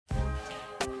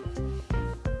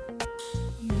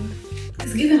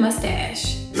It's giving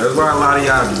mustache. That's why a lot of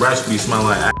y'all recipes smell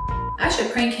like ass. I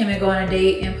should prank him and go on a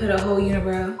date and put a whole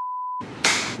unibrow.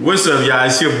 What's up, y'all?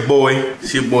 It's your boy.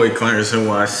 It's your boy Clarence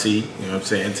NYC. You know what I'm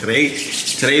saying?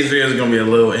 Today's video is gonna be a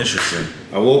little interesting.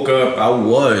 I woke up,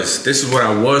 this is what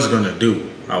I was gonna do.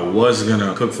 I was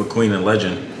gonna cook for Queen and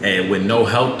Legend, and with no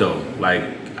help though. Like,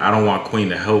 I don't want Queen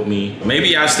to help me.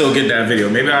 Maybe I'll still get that video.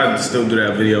 Maybe I'll still do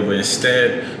that video, but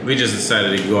instead, we just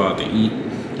decided to go out to eat.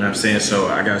 You know what I'm saying? So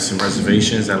I got some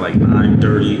reservations at like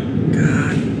 9:30.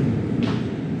 God.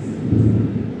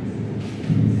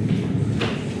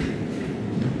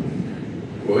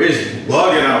 Well, it's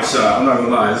bugging outside. I'm not gonna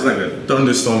lie. It's like a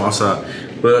thunderstorm outside.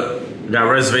 But got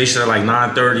a reservation at like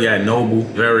 9:30 at Noble.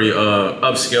 Very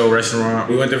upscale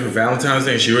restaurant. We went there for Valentine's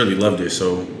Day and she really loved it.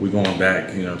 So we going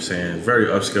back, you know what I'm saying? Very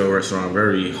upscale restaurant.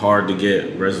 Very hard to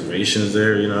get reservations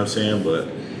there, you know what I'm saying? But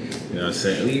you know what I'm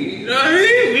saying? You know what I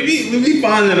mean? We be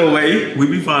finding a way. We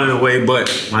be finding a way,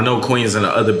 but I know Queen's in the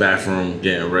other bathroom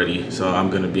getting ready. So I'm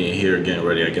gonna be in here getting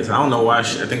ready, I guess. I don't know why, I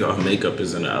think her makeup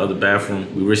is in the other bathroom.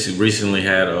 We recently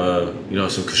had, you know,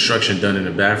 some construction done in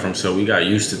the bathroom. So we got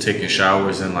used to taking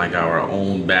showers in like our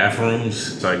own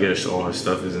bathrooms. So I guess all her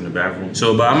stuff is in the bathroom.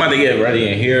 So, but I'm about to get ready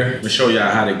in here. I'm gonna show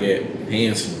y'all how to get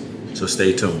handsome. So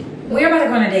stay tuned. We're about to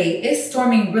go on a date. It's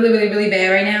storming really bad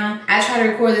right now. I tried to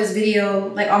record this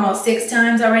video like almost 6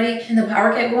 times already and the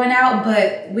power kept going out,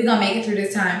 but we're gonna make it through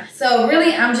this time. So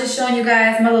really, I'm just showing you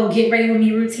guys my little get ready with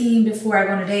me routine before I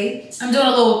go on a date. I'm doing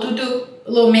a little tutu,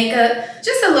 a little makeup,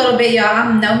 just a little bit, y'all.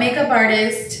 I'm no makeup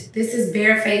artist. This is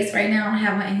bare face right now. I don't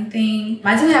have on anything.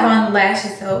 I do have on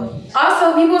lashes though.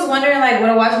 Also, people was wondering like what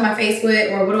I wash my face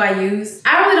with or what do I use.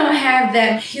 I really don't have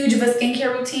that huge of a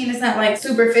skincare routine. It's not like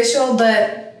superficial,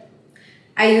 but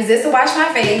I use this to wash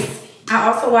my face. I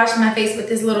also wash my face with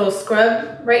this little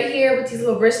scrub right here with these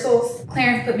little bristles.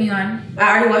 Clarence put me on. I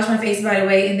already washed my face by the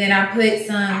way, and then I put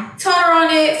some toner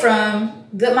on it from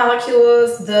Good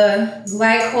Molecules, the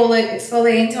glycolic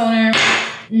exfoliating toner,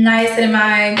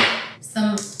 niacinamide,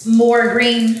 some more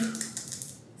green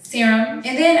serum.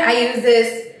 And then I use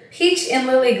this Peach and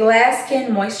Lily Glass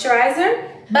Skin Moisturizer.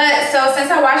 But so since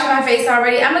I washed my face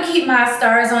already, I'm gonna keep my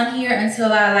stars on here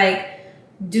until I like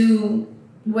do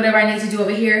whatever I need to do over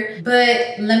here.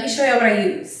 But let me show you what I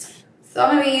use. So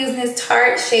I'm gonna be using this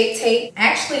Tarte Shape Tape.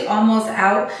 Actually almost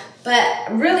out, but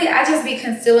really I just be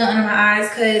concealing under my eyes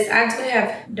because I do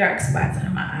have dark spots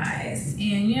under my eyes.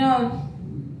 And you know,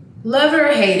 love it or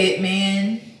hate it,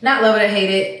 man. Not love it or hate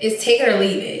it, it's take it or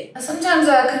leave it. Sometimes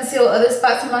I conceal other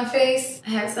spots on my face. I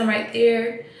have some right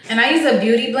there. And I use a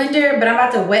beauty blender, but I'm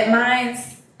about to wet mine.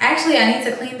 Actually, I need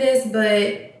to clean this,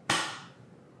 but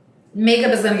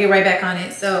makeup is gonna get right back on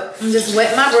it. So I'm just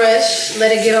wet my brush, let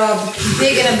it get all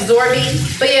big and absorbing.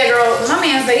 But yeah, girl, my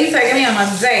man said he's taking me on a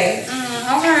day.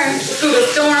 Okay. Through the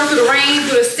storm, through the rain,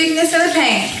 through the sickness and the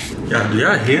pain. Yeah, do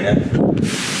y'all hear that?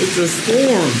 It's a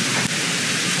storm.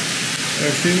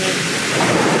 Y'all seen that?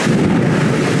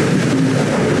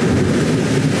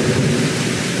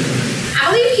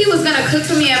 I believe he was gonna cook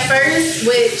for me at first,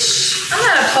 which I'm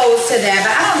not opposed to that,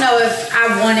 but I don't know if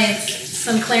I wanted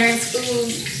some Clarence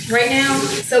food right now.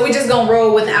 So we just gonna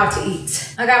roll without to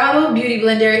eat. I got my little beauty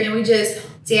blender and we just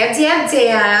dab, dab,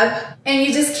 dab. And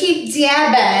you just keep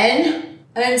dabbing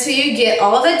until you get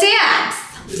all the dabs.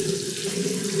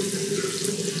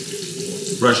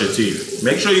 Brush your teeth.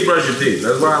 Make sure you brush your teeth.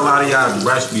 That's why a lot of y'all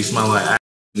breath be smell like ass.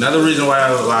 Another reason why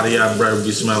a lot of y'all breath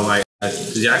be smell like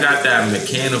ass is y'all got that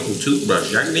mechanical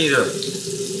toothbrush. Y'all need a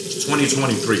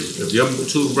 2023. If your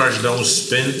toothbrush don't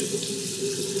spin,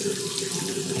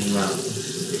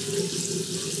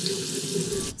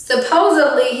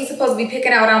 supposedly, he's supposed to be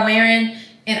picking out what I'm wearing,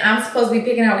 and I'm supposed to be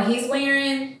picking out what he's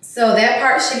wearing. So that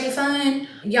part should be fun.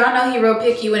 Y'all know he real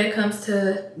picky when it comes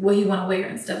to what he want to wear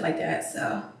and stuff like that.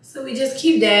 So we just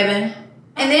keep dabbing.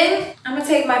 And then I'm gonna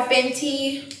take my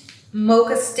Fenty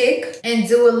Mocha Stick and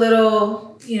do a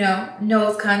little, you know,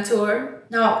 nose contour.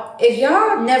 Now, if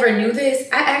y'all never knew this,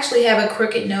 I actually have a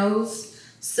crooked nose.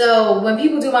 So when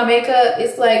people do my makeup,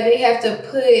 it's like they have to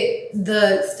put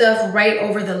the stuff right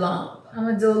over the lump. I'm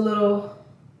gonna do a little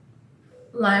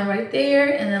line right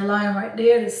there and then line right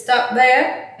there to stop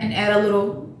that and add a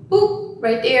little boop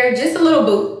right there, just a little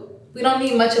boop. We don't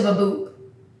need much of a boop,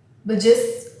 but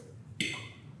just,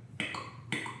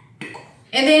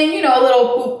 and then, you know, a little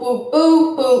boop, boop,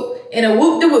 boop, boop, and a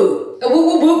whoop de whoop, a whoop,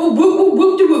 whoop, whoop, whoop, whoop,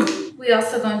 whoop de whoop. We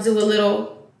also gonna do a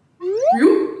little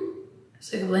whoop,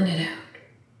 so you can blend it out.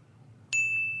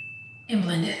 And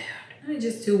blend it out. Let me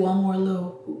just do one more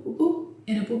little boop, boop, boop,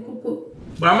 and a boop, boop, boop.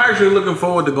 But I'm actually looking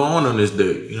forward to going on this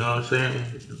date. You know what I'm saying?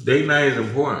 Date night is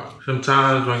important.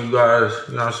 Sometimes when you guys,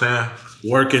 you know what I'm saying,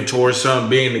 working towards something,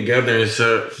 being together, and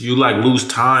so you like lose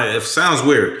time. It sounds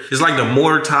weird. It's like the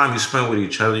more time you spend with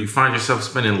each other, you find yourself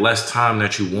spending less time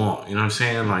that you want. You know what I'm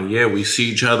saying? Like, yeah, we see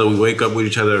each other, we wake up with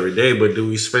each other every day, but do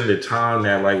we spend the time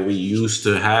that like we used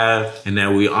to have and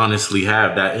that we honestly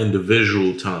have, that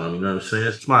individual time? You know what I'm saying?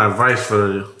 It's my advice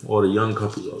for all the young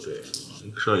couples out there.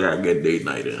 Make sure you got a good date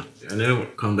night in. And then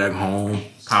come back home,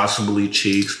 possibly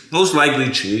cheeks. Most likely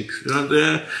cheeks. You know what I'm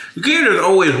saying? You can't just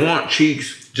always want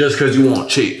cheeks just because you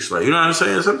want cheeks. Like, you know what I'm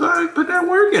saying? Sometimes put that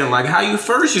work in. Like how you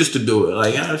first used to do it.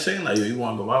 Like, you know what I'm saying? Like, you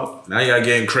want to go out. Now y'all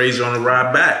getting crazy on the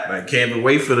ride back. Like, can't even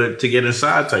wait for to get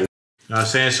inside type. You know what I'm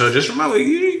saying? So just remember,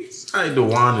 you like the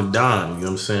one and done. You know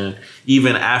what I'm saying?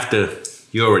 Even after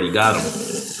you already got them.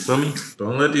 Feel me?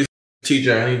 Don't let these teach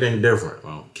you anything different.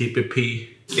 Bro. Keep it P.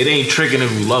 It ain't tricking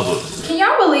if you love her. Can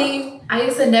y'all believe I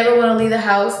used to never want to leave the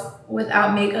house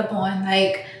without makeup on?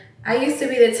 Like, I used to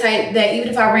be the type that even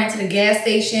if I ran to the gas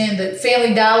station, the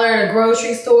Family Dollar, the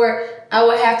grocery store, I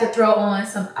would have to throw on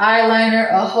some eyeliner,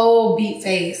 a whole beat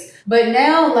face. But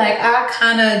now, like, I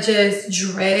kind of just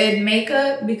dread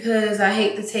makeup because I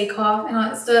hate to take off and all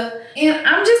that stuff. And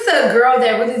I'm just a girl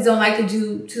that really don't like to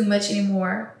do too much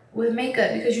anymore with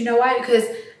makeup because you know why? Because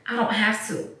I don't have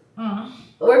to.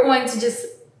 We're going to just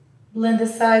blend the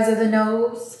sides of the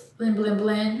nose. Blend, blend,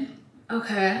 blend.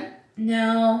 Okay.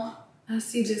 Now, I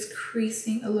see just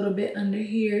creasing a little bit under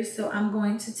here. So I'm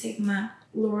going to take my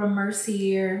Laura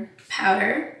Mercier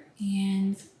powder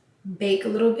and bake a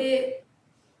little bit.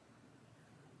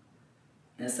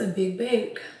 That's a big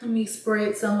bake. Let me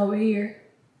spread some over here.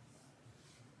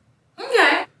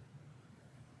 Okay.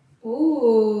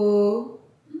 Ooh.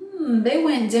 They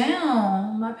went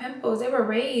down. My pimples, they were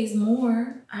raised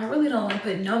more. I really don't want to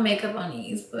put no makeup on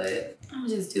these, but I'm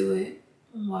gonna just do it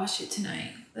and wash it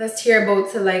tonight. That's terrible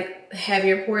to like have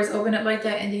your pores open up like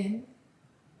that and then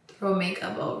throw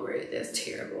makeup over it. That's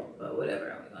terrible, but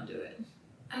whatever, we're gonna do it.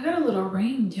 I got a little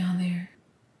ring down there.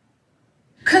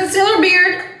 Concealer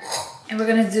beard. And we're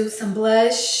gonna do some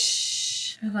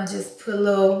blush. We're gonna just put a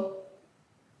little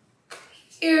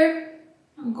here.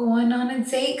 I'm going on a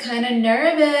date, kind of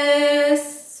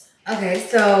nervous. Okay,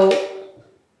 so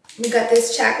we got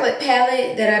this chocolate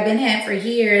palette that I've been having for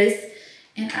years.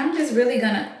 And I'm just really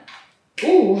gonna,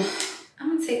 I'm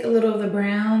gonna take a little of the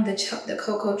brown, the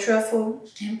cocoa truffle,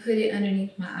 and put it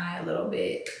underneath my eye a little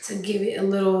bit to give it a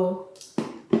little,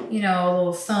 you know, a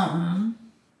little something.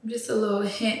 Just a little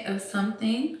hint of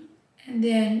something. And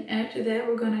then after that,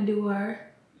 we're gonna do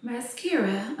our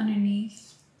mascara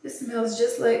underneath. This smells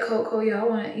just like cocoa. Y'all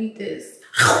wanna eat this.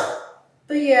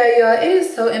 But yeah, y'all, it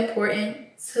is so important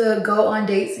to go on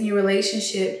dates in your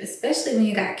relationship, especially when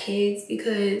you got kids,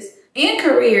 because, and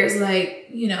careers, like,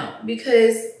 you know,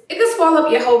 because it can swallow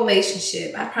up your whole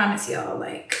relationship. I promise y'all,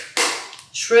 like,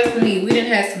 trust me, we done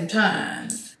had some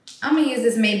times. I'm gonna use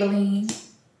this Maybelline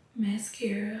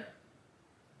mascara.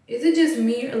 Is it just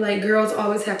me or like girls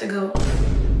always have to go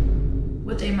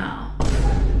with their mouth?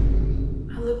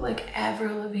 I look like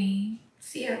Avril Lavigne.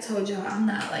 See, I told y'all I'm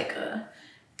not like a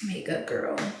makeup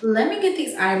girl. Let me get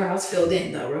these eyebrows filled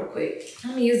in though real quick.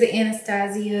 I'm gonna use the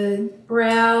Anastasia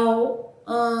brow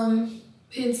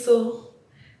pencil.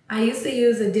 I used to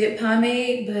use a dip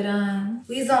pomade, but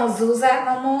we don't do that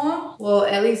no more. Well,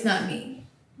 at least not me.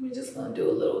 We're just gonna do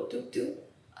a little doop-doop.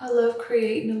 I love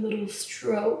creating a little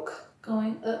stroke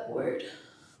going upward.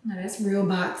 Now that's real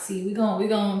boxy. We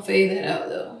gonna fade that out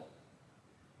though.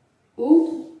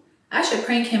 Ooh, I should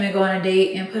prank him and go on a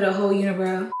date and put a whole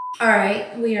unibrow. All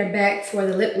right, we are back for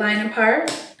the lip liner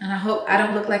part. And I hope I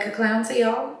don't look like a clown to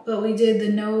y'all, but we did the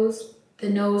nose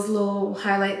little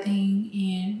highlight thing,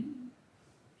 and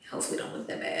hopefully don't look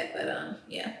that bad, but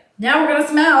yeah. Now we're gonna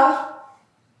smile.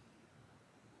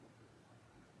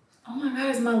 Oh my God,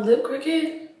 is my lip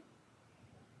crooked?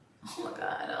 Oh my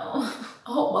God, no.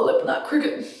 I hope my lip not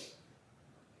crooked.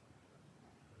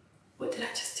 What did I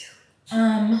just do?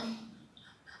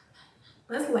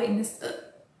 Let's lighten this up.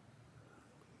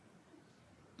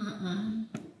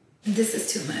 This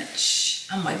is too much.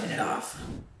 I'm wiping it off.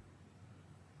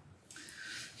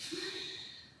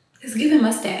 It's giving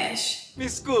mustache. Mi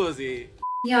scusi.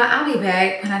 Yeah, I'll be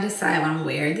back when I decide what I'm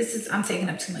wearing. I'm taking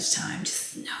up too much time,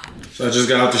 just no. So I just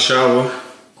got out the shower.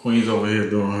 Queen's over here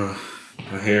doing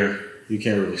her hair. You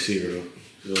can't really see her though.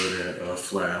 She's over there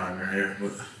flat on her hair,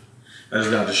 but I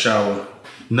just got out the shower.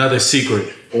 Another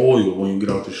secret, oil when you get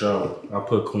out the shower. I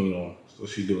put Queen on, so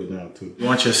she do it now too. You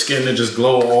want your skin to just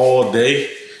glow all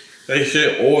day? That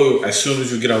shit, oil as soon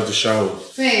as you get out the shower.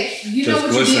 Hey, you know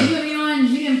what you didn't put me on?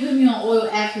 You didn't put me on oil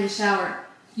after the shower.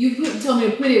 You told me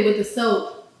to put it with the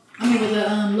soap. I mean with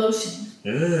the lotion.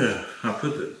 Yeah, I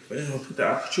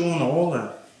put you on all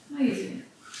that. How you doing?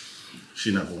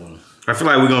 She never won. I feel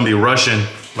like we're gonna be rushing,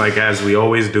 like as we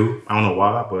always do. I don't know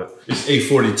why, but it's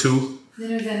 8:42.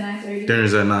 Dinner's at 9:30.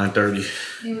 Dinner's at 9:30.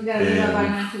 Then we gotta get up by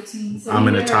 9:15. So I'm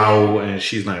in a towel and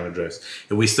she's not even dressed.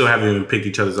 And we still haven't even picked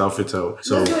each other's outfits out.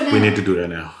 So we need to do that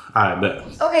now. All right,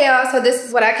 bet. Okay, y'all. So this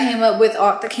is what I came up with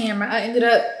off the camera. I ended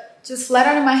up just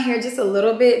flattering my hair just a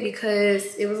little bit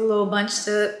because it was a little bunched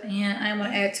up and I didn't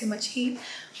want to add too much heat.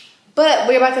 But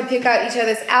we're about to pick out each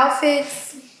other's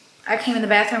outfits. I came in the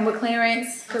bathroom with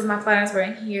Clarence because my flatters were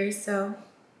in here. So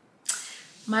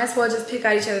might as well just pick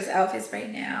out each other's outfits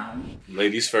right now.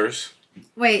 Ladies first.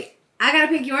 Wait, I gotta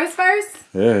pick yours first?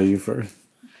 Yeah, you first.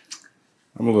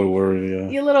 I'm a little worried, yeah.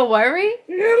 You a little worried?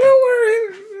 Yeah, a little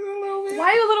worried. Just a little bit. Why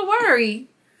are you a little worried?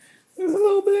 Just a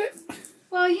little bit.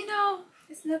 Well, you know,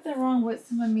 there's nothing wrong with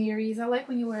some Amiris. I like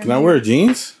when you wear Can I wear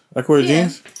jeans? I can wear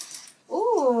jeans?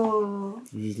 Ooh.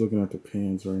 I'm just looking at the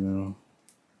pants right now.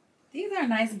 These are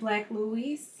nice black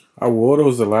Louis. I wore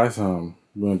those the last time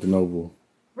we went to Noble.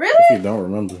 Really? If you don't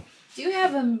remember. Do you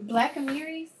have black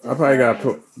Amiris? I probably got to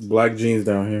put black jeans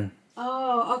down here.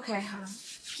 Oh, okay. Hold on.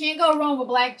 Can't go wrong with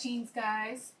black jeans,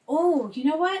 guys. Oh, you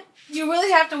know what? You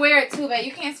really have to wear it too, but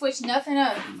you can't switch nothing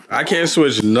up. I can't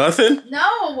switch nothing?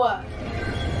 No.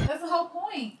 That's the whole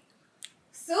point.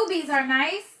 Subies are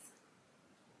nice.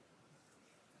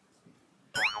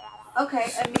 Okay,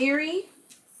 Amiri,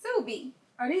 Subi.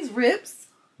 Are these rips?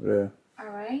 Yeah. All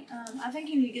right. I think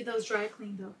you need to get those dry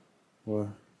cleaned though. What?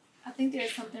 I think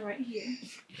there's something right here.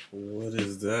 What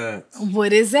is that?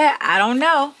 What is that? I don't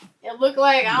know. It looked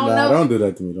like, I don't know. Don't do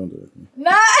that to me. Don't do that to me.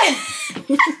 Nah.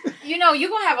 You know, you're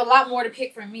going to have a lot more to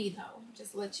pick from me, though.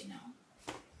 Just to let you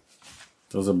know.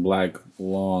 Those are black,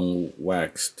 long,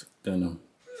 waxed denim.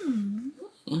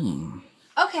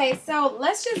 Okay, so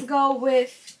let's just go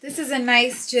with, this is a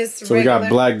nice, just So regular. we got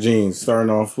black jeans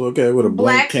starting off, okay, with a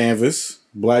blank canvas.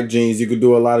 Black jeans, you could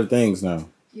do a lot of things now.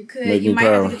 You could. Make You me might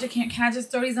proud. have to get your Can I just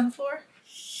throw these on the floor?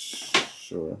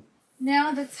 Sure.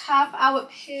 Now the top I would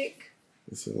pick.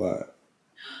 It's a lot.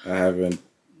 I haven't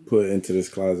put into this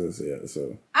closet yet,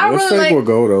 so. I Let's really think like,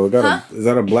 we'll go though. Is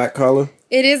that a black collar?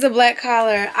 It is a black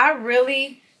collar. I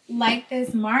really like this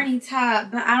Marnie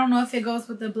top, but I don't know if it goes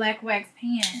with the black wax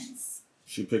pants.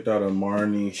 She picked out a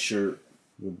Marnie shirt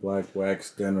with black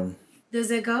wax denim.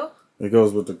 Does it go? It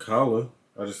goes with the collar.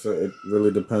 I just said it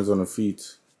really depends on the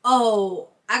feet. Oh,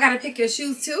 I gotta pick your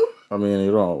shoes too? I mean,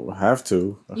 you don't have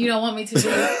to. You don't want me to do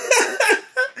it?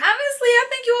 Honestly, I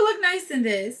think you will look nice in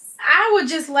this. I would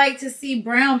just like to see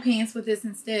brown pants with this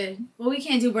instead. Well, we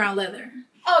can't do brown leather.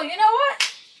 Oh, you know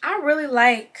what? I really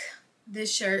like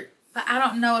this shirt, but I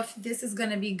don't know if this is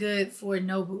gonna be good for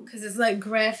Nobu because it's like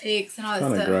graphics and all that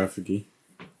Kind stuff. of graphic-y.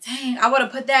 Dang, I would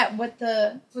have put that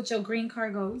with your green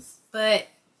cargos, but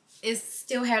it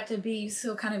still have to be, you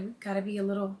still kind of gotta be a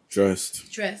little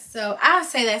dressed. So I would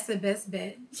say that's the best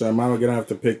bet. So am I gonna have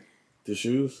to pick the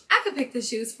shoes? I could pick the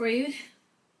shoes for you.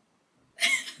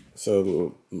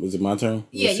 So is it my turn?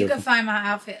 Yeah, you can find my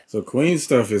outfit. So Queen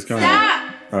stuff is coming.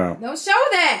 Stop! All right. Don't show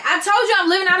that. I told you I'm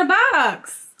living out of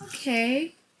box.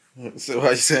 Okay. So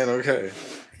why you saying okay?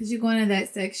 Because you're going to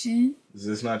that section. Is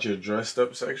this not your dressed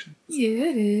up section? Yeah,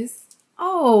 it is.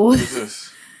 Oh. What is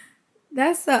this?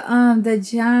 That's the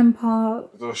Jean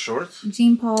Paul. Those shorts?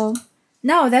 Jean Paul.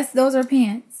 No, those are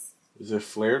pants. Is it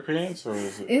flare pants or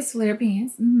is it? It's flare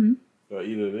pants. Mm-hmm.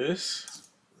 Either this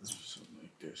or something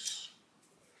like this.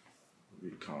 Be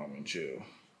calm and chill.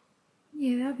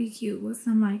 Yeah, that'd be cute with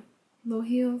some like little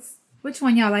heels. Which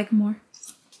one y'all like more?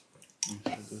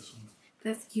 This one.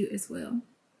 That's cute as well.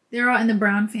 They're all in the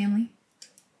brown family.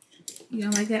 You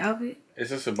don't like that outfit?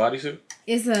 Is this a bodysuit?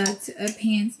 It's a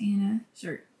pants and a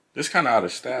shirt. This kind of out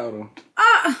of style though.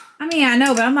 I mean, I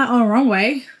know, but I'm not on a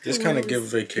runway. This kind of give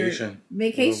vacation.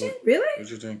 Vacation? Really?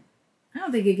 What you think? I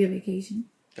don't think it give vacation.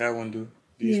 That one do.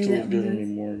 These two that are one giving does.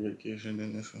 me more vacation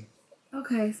than this one.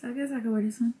 Okay, so I guess I can wear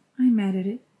this one. I ain't mad at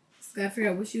it. Just gotta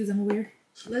figure out what shoes I'm gonna wear.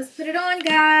 Let's put it on,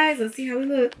 guys. Let's see how we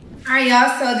look. All right,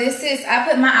 y'all. So I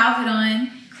put my outfit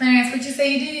on. Clarence, what you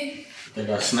say you did? I think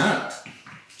I snapped.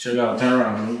 Check out. Turn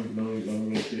around. Let me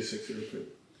make 360 real quick.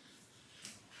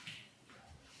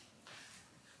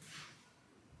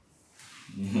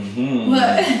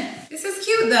 What? This is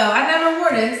cute though. I never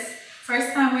wore this.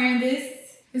 First time wearing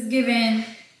this. It's giving.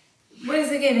 What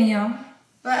is it giving, y'all?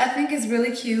 But I think it's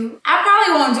really cute. I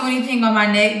probably won't do anything on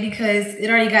my neck because it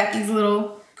already got these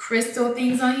little crystal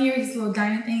things on here, these little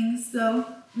diamond things. So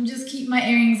I'm just keep my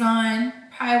earrings on.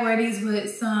 Probably wear these with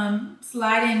some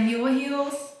sliding mule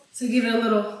heels to give it a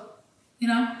little, you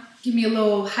know, give me a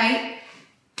little height.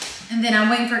 And then I'm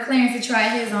waiting for Clarence to try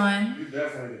his on. You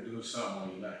definitely could do something on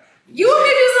your neck. You want me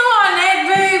to do something on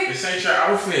neck, babe? This ain't change your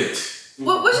outfit.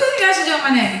 What you think I should do on my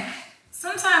neck?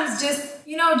 Sometimes just,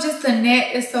 you know, just the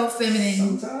neck is so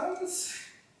feminine. Sometimes.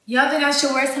 Y'all think I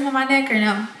should wear some on my neck or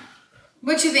no?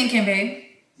 What you thinking, babe?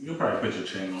 You'll probably put your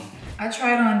chain on. I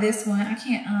tried on this one. I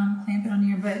can't clamp it on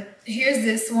here, but here's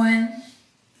this one.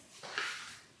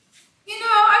 You know,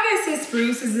 I guess it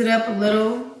spruces it up a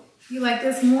little. You like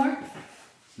this more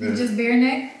than just bare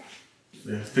neck?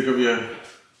 Yeah, stick up your...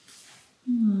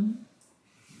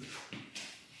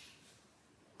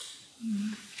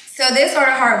 So this or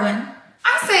the heart one?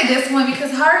 I say this one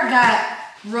because heart got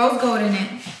rose gold in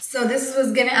it. So this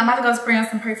was given, I'm about to go spray on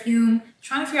some perfume.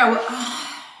 Trying to figure out what,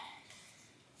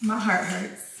 my heart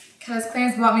hurts. Cause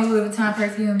Clarence bought me Louis Vuitton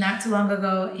perfume not too long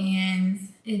ago and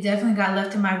it definitely got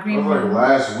left in my green room. Like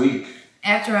last week.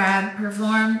 After I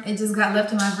performed, it just got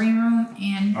left in my green room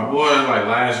and. I bought it like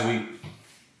last week.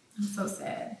 I'm so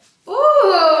sad. Ooh,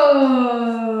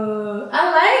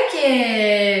 I like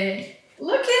it.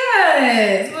 Look at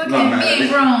us. Look at being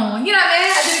grown. You know what I mean?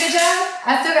 I did a good job. I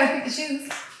still gotta pick the shoes.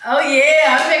 Oh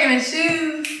yeah, I'm picking the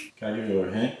shoes. Can I give you a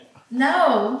hint?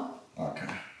 No.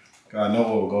 Okay. I know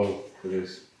what will go for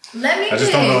this. Let me I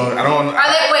just don't know. I don't.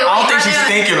 I don't think she's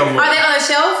thinking of it. Are they on the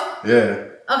shelf? Yeah.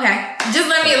 Okay. Just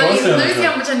let me see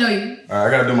how much I know you. Alright, I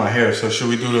gotta do my hair. So should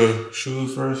we do the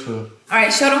shoes first? Or?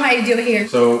 Alright, show them how you do it here.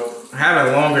 So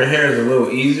having longer hair is a little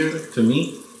easier to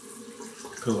me.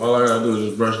 Cause all I gotta do is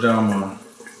just brush down my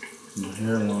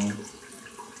hair long.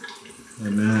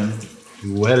 And then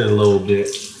you wet it a little bit.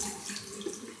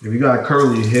 If you got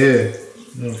curly hair,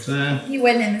 you know what I'm saying? You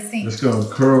wetting in the sink. It's gonna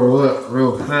curl up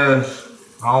real fast.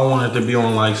 I don't want it to be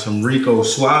on like some Rico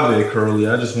Suave curly.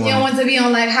 I just want. You don't want it to be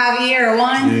on like Javier or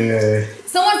Juan? Yeah.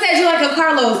 Someone said you like a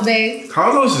Carlos, babe.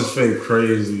 Carlos is fake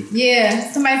crazy.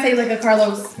 Yeah, somebody say you like a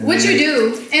Carlos. What you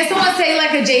do? And someone say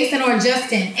like a Jason or a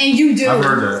Justin, and you do. I've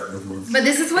heard that before. But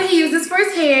this is what he uses for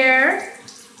his hair.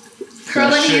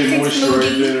 Curling using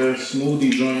smoothie.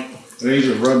 Smoothie joint. And then you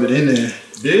just rub it in there.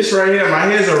 This right here, my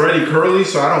hair's already curly,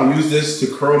 so I don't use this to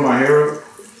curl my hair up.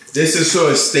 This is so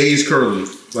it stays curly.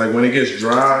 Like when it gets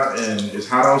dry and it's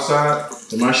hot outside,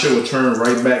 then my shit will turn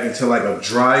right back into like a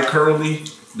dry curly.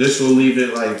 This will leave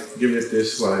it like, give it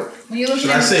this like, should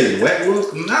I say wet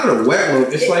look? Not a wet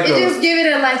look, it's like just give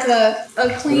it like a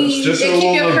clean, just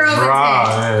keep your curls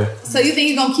dry. intact. So you think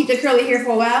you're gonna keep the curly hair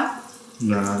for a while?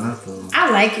 Nah, not for a while. I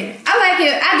like it.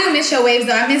 I do miss your waves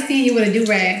though. I miss seeing you with a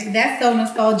do-rag. That's so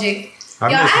nostalgic. I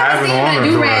haven't seen you with a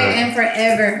do-rag in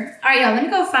forever. All right, y'all, let me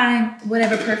go find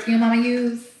whatever perfume I'm gonna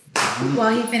use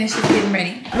while he finishes getting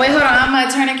ready. Wait, hold on. I'm gonna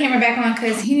turn the camera back on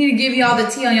because he need to give y'all the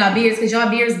tea on y'all beards because y'all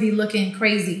beards be looking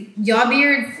crazy. Y'all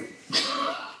beards,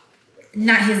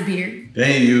 not his beard.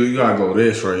 Then you gotta go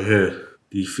this right here.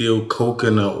 The Feel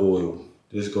Coconut Oil.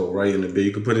 This go right in the beard.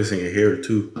 You can put this in your hair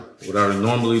too. What I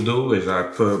normally do is I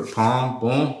put palm,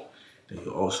 boom. Then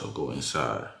you also go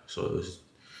inside. So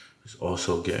it's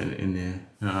also getting in there.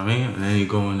 You know what I mean? And then you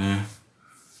go in there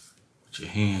with your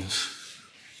hands.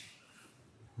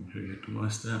 You get the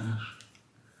mustache.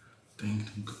 Then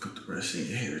you can put the rest in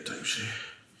your hair type shit.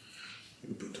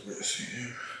 You can put the rest in your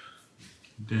hair.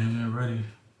 Damn near ready.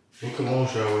 What cologne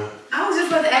should I wear? I was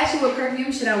just about to ask you what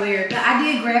perfume should I wear, but I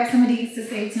did grab some of these to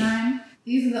save time.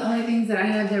 These are the only things that I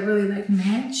have that really like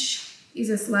match. These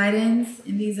are slide-ins,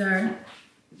 and these kind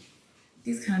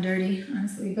of dirty,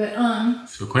 honestly. But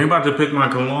So Queen about to pick my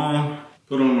cologne,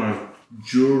 put on my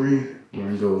jewelry. We're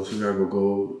gonna go. So we gotta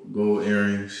go gold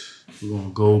earrings. We're gonna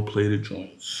gold plated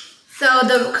joints. So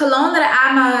the cologne that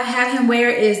I'm gonna have him wear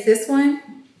is this one,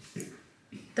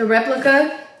 the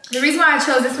replica. The reason why I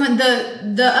chose this one,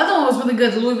 the other one was really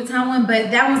good, the Louis Vuitton one, but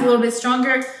that one's a little bit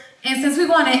stronger. And since we're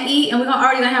going to eat and we're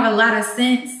already gonna have a lot of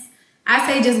scents, I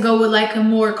say just go with like a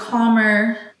more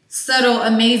calmer, subtle,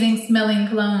 amazing smelling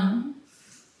cologne.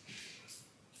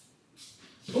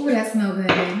 Ooh, that smells good,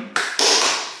 babe.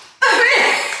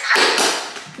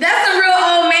 That's some real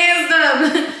old man stuff.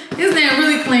 His name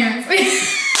really Clarence.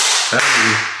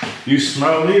 You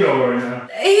smell me though right now.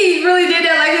 He really did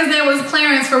that like his name was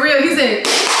Clarence for real. He said, we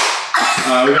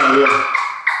gotta go.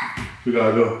 We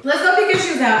gotta go. Let's go pick your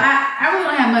shoes out. I really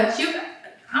don't have much.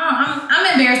 I'm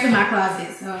embarrassed in my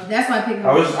closet, so that's why I picked them.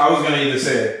 I was gonna either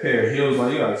say a pair of heels,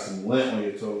 like you got some lint on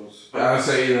your toes. I would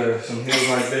say either some heels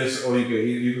like this, or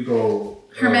you could go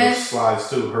Hermes slides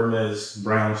too. Hermes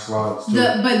brown slides too.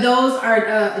 But those are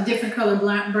a different color,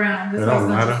 brown. They don't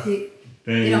matter.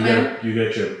 Then you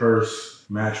get your purse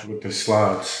matched with the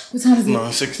slides. What time is it?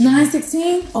 9:16.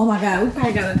 9:16? Oh my God, we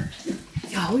probably gotta.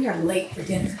 Y'all, we are late for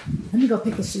dinner. Let me go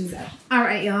pick the shoes out. All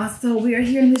right, y'all. So we are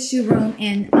here in the shoe room,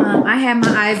 and I had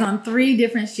my eyes on 3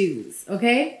 different shoes.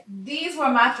 Okay, these were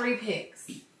my 3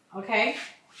 picks. Okay,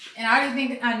 And I already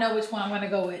think I know which one I'm gonna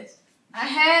go with. I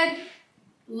had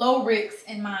low Ricks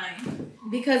in mind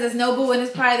because it's Nobu and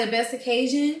it's probably the best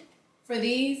occasion for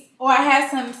these. Or I had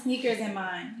some sneakers in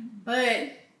mind,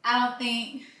 but I don't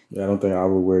think. Yeah, I don't think I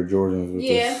would wear Jordans with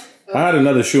this. I had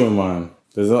another shoe in mind.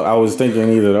 I was thinking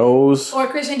either those or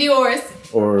Christian Dior's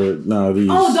or no these.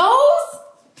 Oh, those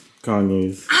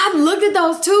Kanye's. I've looked at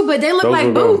those too, but they look those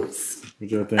like boots. What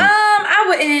y'all think?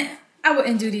 I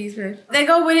wouldn't do these, but they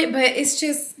go with it. But it's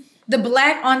just the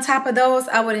black on top of those.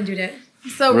 I wouldn't do that.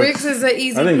 So Rick's is an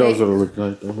easy. I think pick. those would look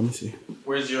like that. Let me see.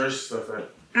 Where's your stuff at?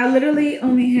 I literally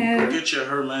only have. Get your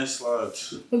Hermes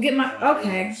slides. We'll get my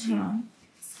okay. Hold on.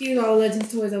 Excuse all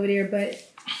Legends toys over there, but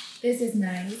this is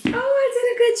nice. Oh, I did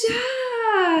a good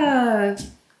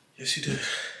job. Yes, you did.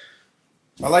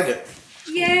 I like it.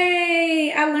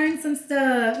 Yay! I learned some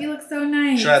stuff. You look so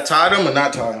nice. Should I tie them or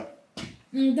not tie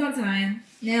them? Don't tie them.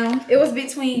 Now, it was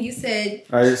between, you said.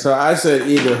 All right, so I said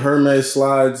either Hermes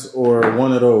slides or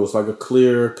one of those, like a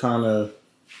clear kind of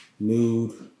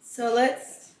nude. So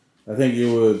let's. I think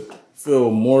you would feel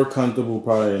more comfortable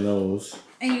probably in those.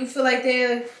 And you feel like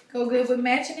they'll go good with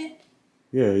matching it?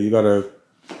 Yeah, you got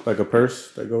like a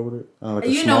purse that go with it? Like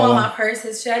you know what my purse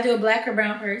is. Should I do a black or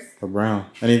brown purse? A brown.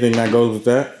 Anything that goes with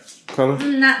that color?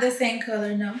 Not the same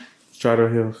color, no. Strato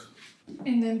heels.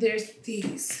 And then there's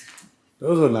these.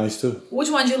 Those are nice too. Which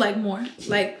ones you like more?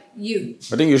 Like you?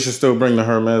 I think you should still bring the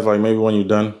Hermes. Like maybe when you're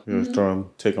done, you just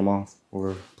take them off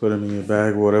or put them in your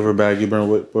bag, whatever bag you bring.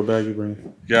 What bag you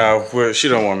bring? Yeah, she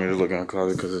don't want me to look in her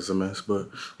closet because it's a mess. But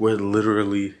we're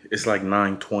literally, it's like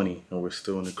 9:20 and we're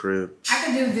still in the crib. I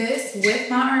could do this with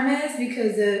my Hermes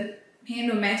because the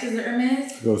handle matches the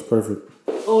Hermes. It goes perfect.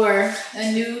 Or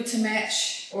a nude to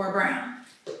match or a brown.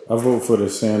 I vote for the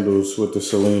sandals with the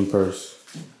Celine purse.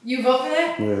 You vote for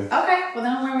that? Yeah. Okay, well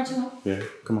then I'm wearing what you want. Yeah,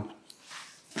 come on.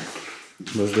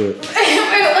 Let's do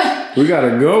it. We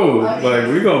gotta go. Okay.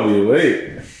 Like, we gonna be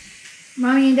late.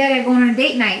 Mommy and Daddy are going on a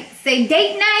date night. Say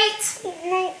date night. Date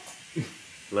night.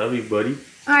 Love you, buddy.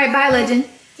 All right, bye, Legend.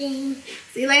 See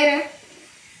you later.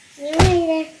 See you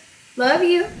later. Love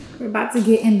you. We're about to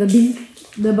get in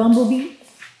the bumblebee.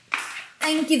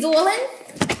 Thank you, darling.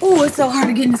 Oh, it's so hard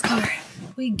to get in this car.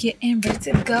 We getting ready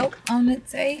to go on the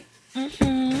date.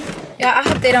 Yeah, I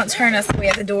hope they don't turn us away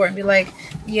at the door and be like,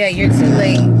 yeah, you're too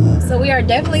late. So we are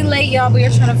definitely late, y'all. We are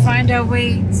trying to find our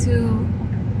way to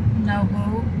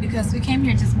Nobu because we came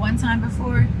here just one time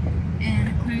before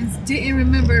and Clarence didn't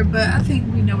remember, but I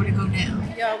think we know where to go now.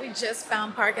 Y'all, we just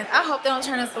found parking. I hope they don't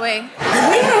turn us away. We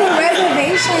had a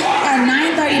reservation at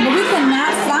 9:30, but we could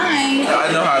not find.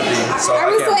 I know how to be. So are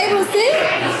we still able to sit?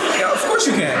 Yeah, of course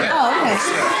you can. Yeah. Oh, okay.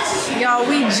 Y'all,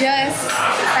 we just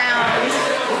found.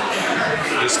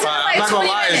 It's fine. I'm not gonna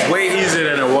lie, it's way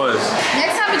easier than it was.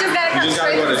 Next time we just gotta come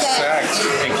straight go to Saks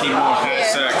and keep on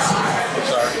past Saks. I'm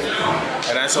sorry.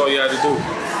 And that's all you had to do.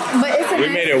 But it's we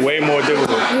made it way more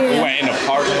difficult. Yeah. We went in the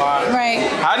parking lot. Right.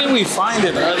 How did we find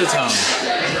it the other time?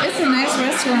 It's a nice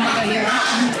restaurant, though, yeah.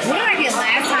 What did I get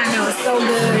last time that was so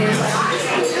good?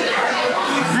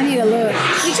 I need to look.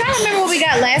 We trying to remember what we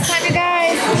got last time, you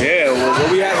guys. Yeah, well,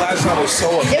 what we had last time was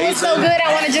so amazing. It was so good,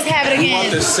 I want to just have it again. We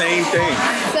want the same thing.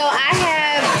 So I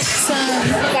have some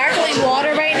sparkling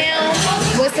water right now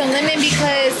with some lemon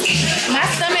because my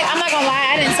stomach, I'm not gonna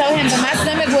lie, I didn't tell him, but my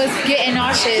stomach was getting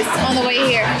nauseous on the way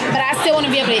here. But I still want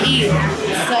to be able to eat.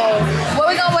 So what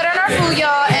we gonna put on our food,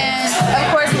 y'all, and of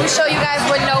course we'll show you guys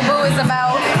what Nobu is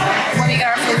about when we get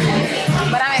our food.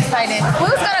 But I'm excited. We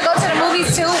was gonna go to the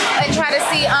movies too and try to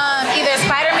see either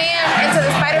Spider-Man Into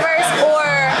the Spider-Verse or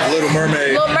Little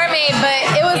Mermaid. Little Mermaid, but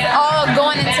it was all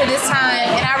going into this time,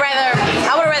 and I would have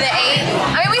rather ate.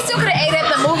 I mean, we still could have ate at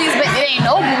the movies, but it ain't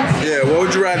Nobu. Yeah, what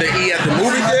would you rather eat at the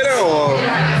movie theater or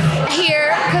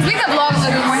here? Because we could vlog a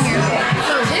little bit more here.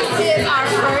 So this is our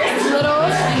first little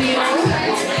meal.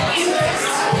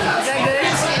 Is that good?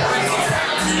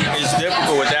 It's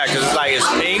difficult with that because it's like it's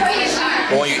pink,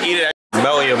 but when you eat it, it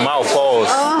melt in your mouth. Falls.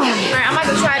 Oh, all right, I'm about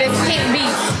to try this pink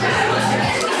beef.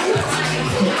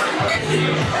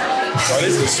 So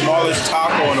this is the smallest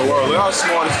taco in the world. Look how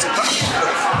small this taco.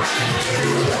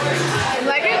 You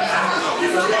like it?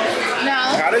 No.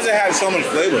 How does it have so much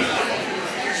flavor?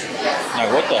 Like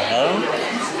what the hell?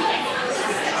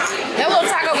 That little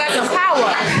taco got some power.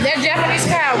 That Japanese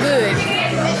cow good.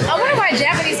 I wonder why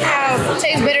Japanese cows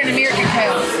taste better than American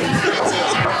cows.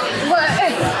 But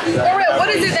for real, what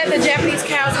is it that the Japanese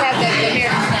cows have that the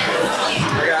American cows?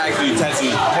 I gotta actually test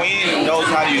it. Queen knows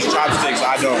how to use chopsticks.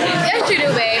 I don't. Yes, you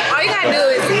do, babe. All you gotta do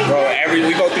is. Bro,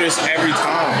 We go through this every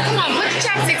time. Come on, put your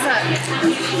chopsticks up.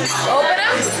 Open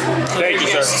them. Thank you,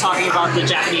 sir. Talking about the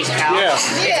Japanese cow. Yeah.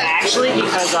 It's actually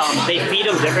because they feed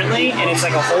them differently, and it's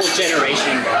like a whole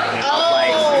generation of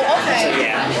like. Okay. So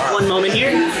yeah. One moment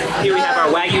here. Here we have our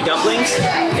Wagyu dumplings.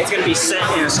 It's gonna be set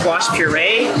in a squash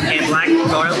puree and black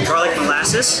garlic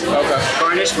molasses. Okay.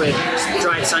 Garnished with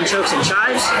dried sunchokes and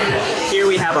chives. Here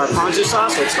we have our ponzu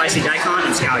sauce with spicy daikon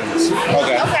and scallions.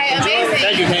 Okay. Okay, amazing.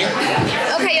 Thank you, King.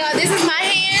 Okay, y'all, this is my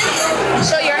hand.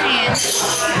 Show your hand.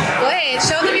 Go ahead,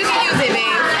 show them you can use it,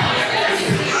 babe.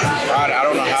 I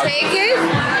don't know how. Take it.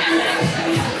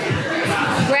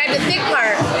 Grab the thick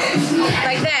part.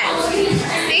 Like that.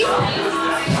 See?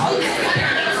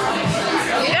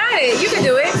 You got it. You can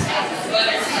do it.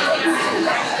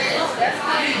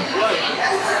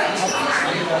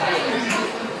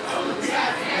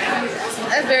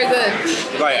 That's very good.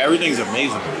 Like everything's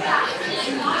amazing.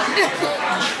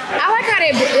 I like how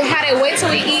they wait till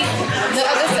we eat the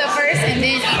other stuff first and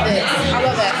then eat this. I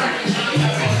love that.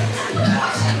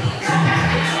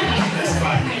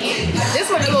 This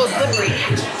one is a little slippery.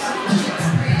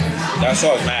 That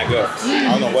sauce is mad good. I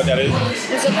don't know what that is.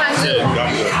 It's a ponzu. Yeah,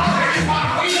 I'm good.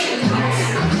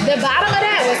 The bottom of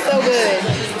that was so good.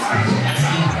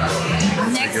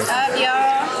 Next up,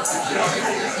 y'all.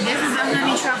 This is the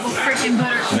honey truffle freaking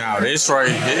butter. Now this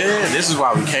right here, this is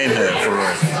why we came here for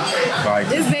real. Like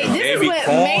This is what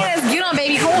made us get on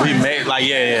baby corn. We made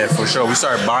yeah, for sure. We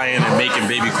started buying and making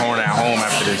baby corn at home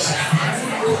after this.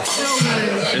 So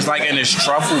good. It's like in this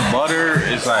truffle butter.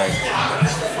 It's like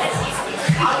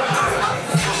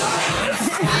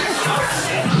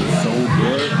so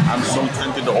good. I'm so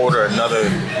tempted to order another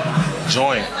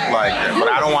joint, like, but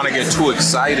I don't want to get too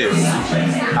excited.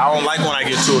 I don't like when I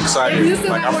get too excited.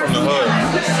 Like I'm from the hood.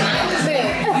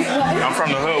 I'm from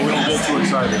the hood. We don't get too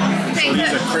excited. So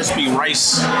these are crispy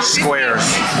rice squares,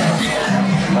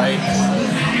 right?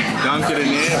 Dunk it in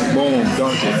there, boom,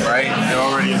 dunk it, right? They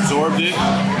already absorbed it.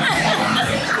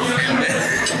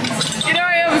 You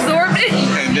already absorbed it?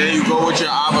 And then you go with your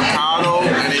avocado,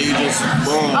 and then you just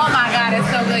boom. Oh my god, it's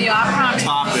so good, y'all. I promise.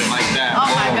 Top it like that. Oh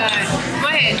my boom. god. Go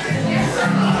ahead.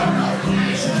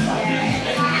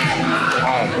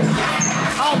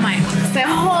 Oh my. Say,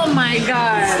 oh my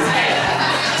god.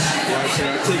 Should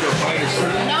I take a bite of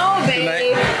shrimp? No,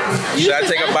 babe. Should I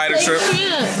take a bite of shrimp?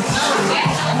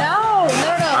 No.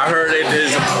 I heard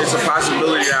it's a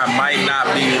possibility that I might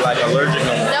not be like allergic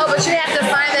no more. No, but you have to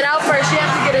find it out first. You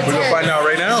have to get a We can test. find out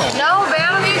right now. No, babe, I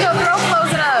don't need your throat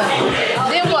closing up.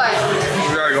 Then what?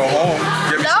 You gotta go home.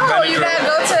 Get me some No, you Benadryl. gotta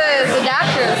go to the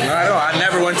doctor. I know. I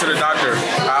never went to the doctor.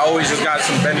 I always just got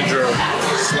some Benadryl.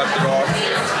 Slept it off.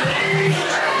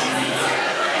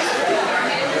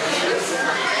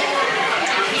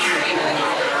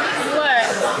 What?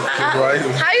 Right?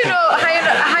 How you know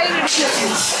the kitchen?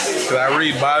 Because I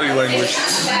read body language.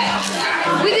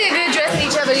 We did good dressing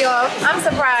each other, y'all. I'm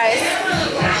surprised.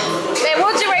 Babe,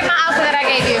 what'd you rate my outfit that I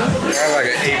gave you? I got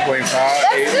like an 8.5.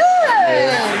 That's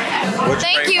good. What'd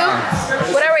Thank rate you.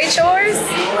 mine? Would I rate yours?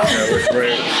 Yeah, what's your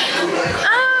rate?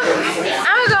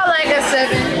 I'm gonna go like a 7.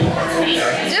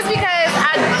 Just because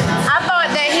I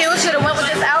thought that Hill should have went with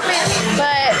this outfit,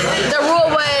 but the rule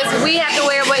was we have to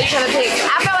wear what each other picked.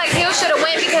 I felt like Hill should have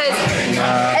went because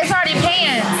it's already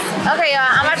pants. Okay, y'all,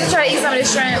 I'm about to try to eat some of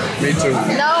this shrimp. Me too.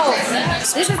 No.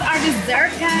 This is our dessert,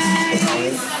 guys.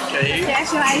 Okay.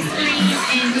 Pistachio ice cream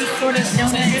and these sort of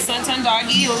donuts. Your Sunshine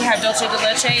Doggy, we have dulce de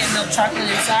leche and milk chocolate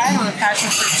inside on a passion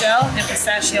fruit gel and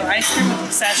pistachio ice cream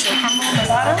with pistachio caramel on the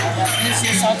bottom. And this is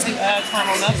your salted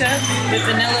caramel mocha with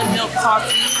vanilla milk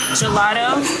coffee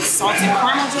gelato, salted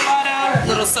caramel gelato,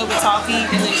 little soba toffee,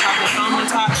 and then chocolate foam on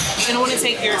top. You're gonna want to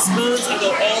take your spoons and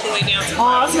go all the way down to the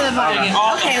All to the bottom. Get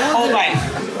all Okay, the we'll whole do bite.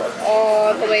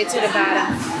 all the way to the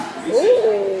bottom.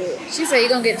 Ooh. She said you're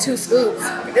gonna get 2 scoops.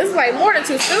 This is like more than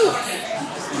 2 scoops.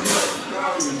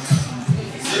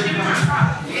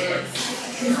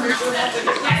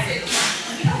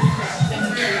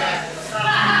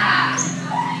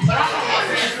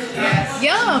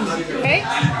 Yum. Okay.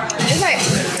 It's like,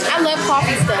 I love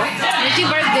coffee stuff. When she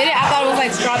first did it, I thought it was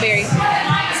like strawberry. Is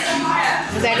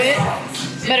that good?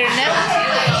 Better than that?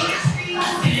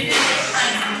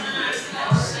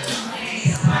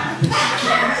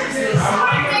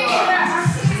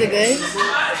 Is it good?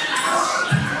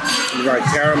 You got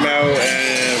caramel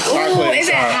and chocolate Ooh, is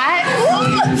it inside. hot?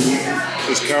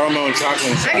 Ooh. It's caramel and chocolate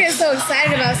I inside. get so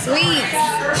excited about sweets.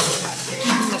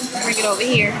 Bring it over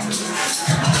here.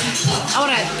 I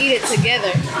want to eat it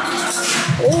together.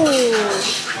 Ooh.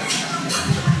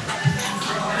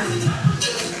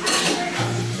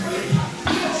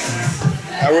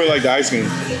 I really like the ice cream.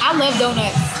 I love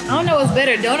donuts. I don't know what's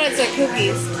better, donuts or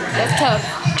cookies. That's tough.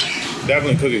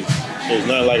 Definitely cookies. It's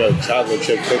not like a chocolate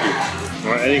chip cookie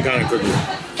or any kind of cookie.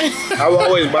 I will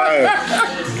always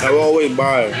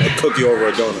buy a cookie over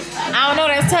a donut. I don't know,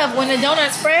 that's tough. When the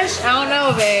donut's fresh, I don't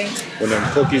know, babe. When them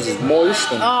cookies is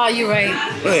moist and Oh, you're right.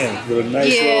 man, with a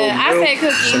nice Yeah, little I milk, say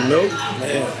cookie. some milk,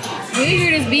 man. When you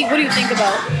hear this beat, what do you think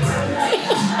about?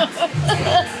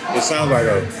 It sounds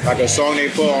like a song they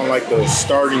put on like the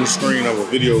starting screen of a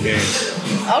video game.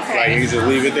 Like Okay. you just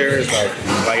leave it there. It's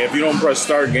like if you don't press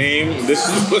start game, this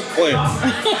is what's playing.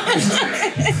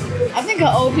 I think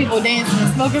of old people dancing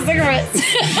and smoking cigarettes.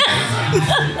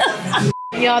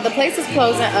 Y'all, the place is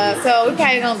closing up, so we're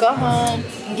probably gonna go home,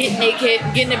 get naked,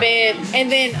 get in the bed, and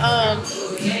then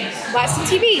watch some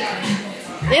TV.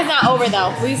 It's not over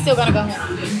though. We still gotta go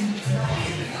home.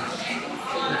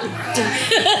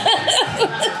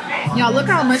 Y'all, look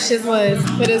how much this was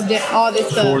for this all this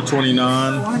stuff.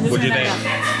 $4.29. What'd you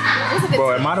think?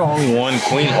 Bro, am I the only one?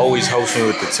 Queen always helps me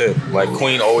with the tip. Like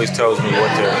Queen always tells me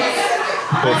what to.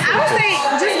 I would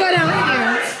say just go down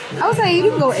here. I would say you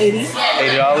can go 80. $80?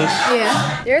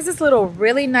 Yeah. There's this little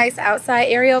really nice outside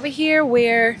area over here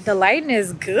where the lighting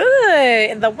is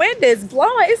good and the wind is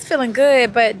blowing. It's feeling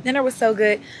good, but dinner was so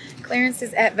good. Clarence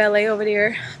is at valet over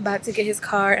there, about to get his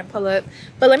car and pull up.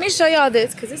 But let me show y'all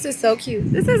this, because this is so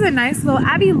cute. This is a nice little,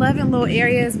 I be loving little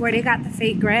areas where they got the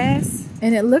fake grass.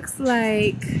 And it looks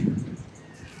like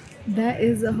that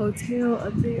is a hotel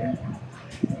up there.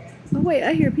 Oh wait,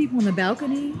 I hear people on the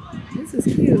balcony. This is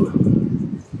cute.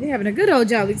 They're having a good old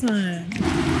jolly time.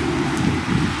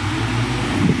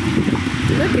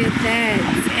 Look at that.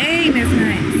 Dang, that's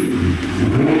nice.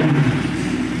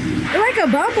 They're like a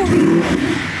bumblebee.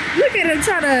 Look at him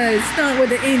trying to stunt with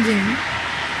the engine.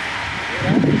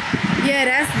 Yeah,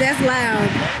 that's loud.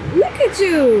 Look at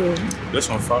you. This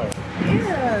one fire.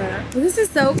 Yeah. Well, this is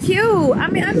so cute. I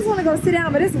mean, I just want to go sit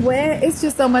down, but it's wet. It's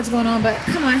just so much going on, but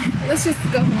come on. Let's just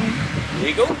go home. Here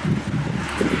you go.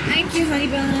 Thank you, honey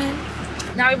bun.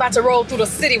 Now we're about to roll through the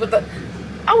city with the.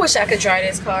 I wish I could drive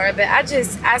this car, but I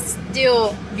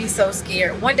still be so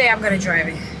scared. One day I'm gonna drive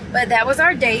it. But that was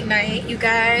our date night, you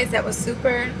guys. That was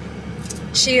super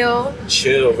chill.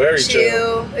 Chill, very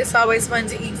chill. It's always fun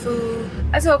to eat food.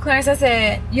 I told Clarence, I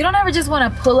said, you don't ever just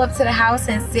want to pull up to the house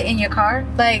and sit in your car?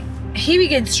 Like, he be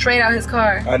getting straight out his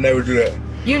car. I never do that.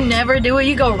 You never do it?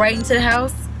 You go right into the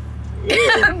house?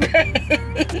 Yeah.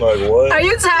 Like what? Are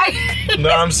you tired? No,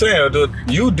 I'm saying, dude,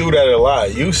 you do that a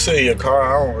lot. You sit in your car.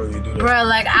 I don't really do that. Bro,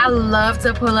 like, I love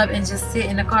to pull up and just sit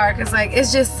in the car because, like,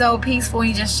 it's just so peaceful.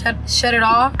 You just shut it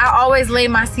off. I always lay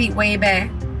my seat way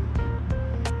back.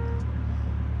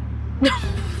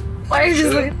 Why are you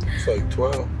just looking? It's like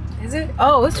 12. Is it?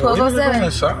 Oh, it's 12:07.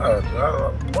 Inside.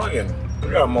 I'm bugging. We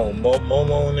got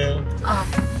Momo in there. Oh,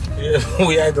 Yeah,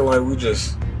 we acting like we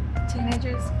just.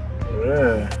 teenagers.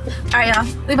 Yeah. All right, y'all.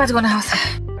 We about to go in the house.